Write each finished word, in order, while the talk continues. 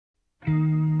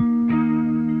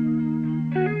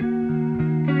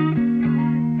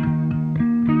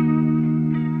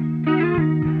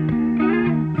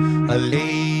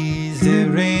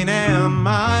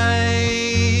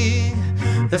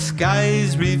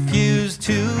skies refuse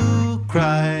to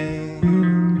cry.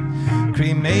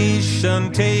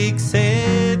 Cremation takes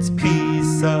its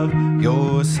piece of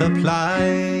your supply.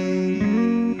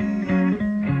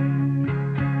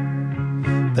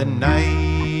 The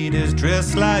night is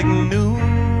dressed like noon.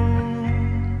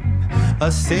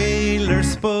 A sailor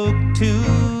spoke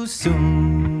too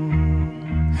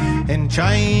soon, and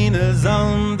China's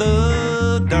on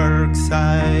the dark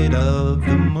side of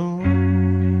the moon.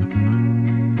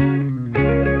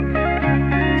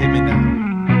 Hit me now.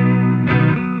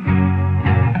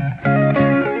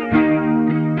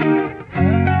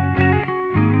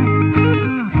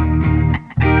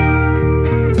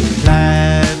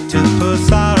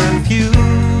 Platypus are few,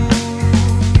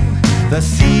 the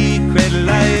secret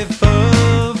life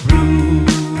of Rue,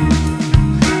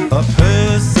 a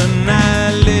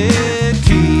personality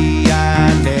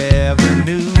I never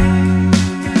knew.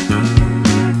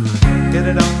 Get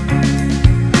it on?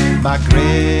 My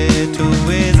Greta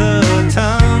weighs a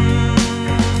ton,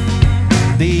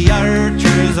 the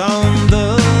archer's on the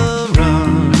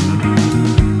run,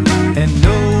 and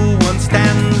no one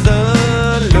stands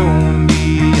alone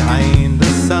behind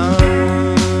the sun.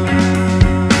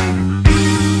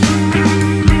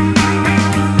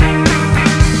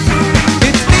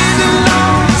 It's been a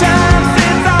long time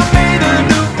since I made a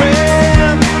new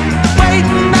friend,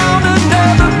 waiting on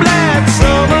another black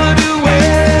summer to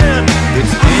end.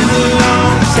 It's been a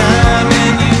long time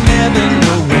and you never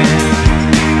know when,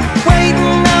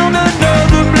 waiting on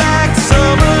another black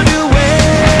summer to end.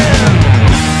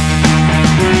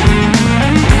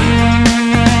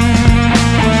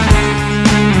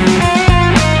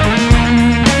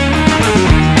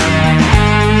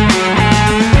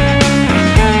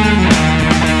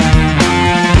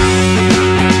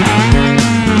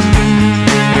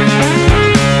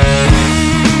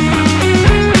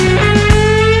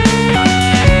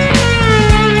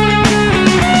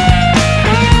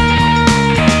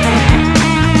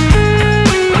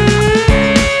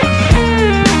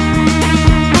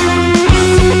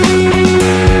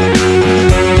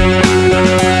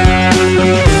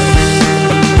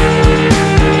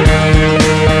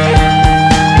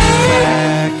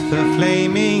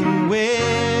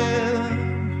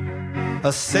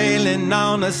 A-sailin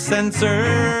on a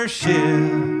censorship,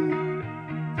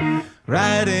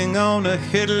 riding on a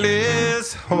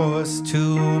headless horse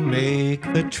to make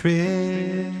the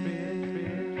trip.